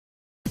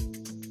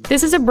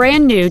This is a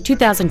brand new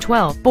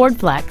 2012 Ford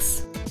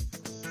Flex.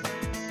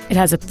 It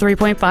has a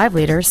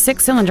 3.5-liter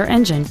six-cylinder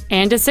engine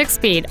and a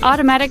 6-speed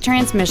automatic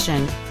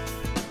transmission.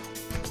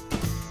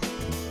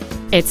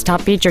 Its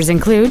top features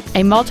include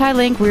a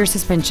multi-link rear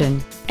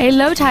suspension, a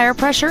low tire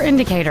pressure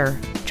indicator,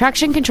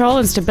 traction control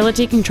and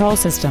stability control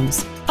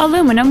systems,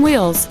 aluminum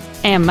wheels,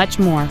 and much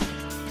more.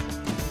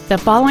 The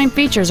following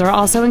features are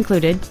also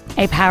included: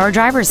 a power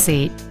driver's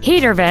seat,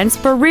 heater vents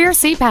for rear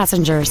seat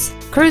passengers,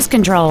 cruise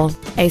control,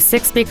 a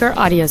 6-speaker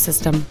audio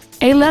system,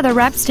 a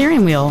leather-wrapped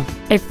steering wheel,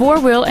 a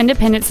 4-wheel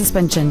independent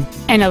suspension,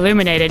 an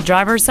illuminated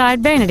driver's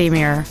side vanity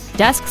mirror,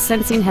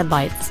 dusk-sensing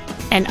headlights,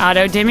 an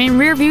auto-dimming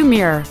rear-view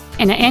mirror,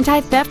 and an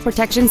anti-theft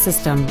protection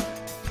system.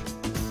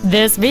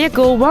 This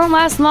vehicle won't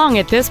last long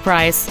at this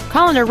price.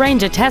 Call and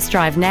arrange a test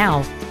drive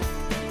now.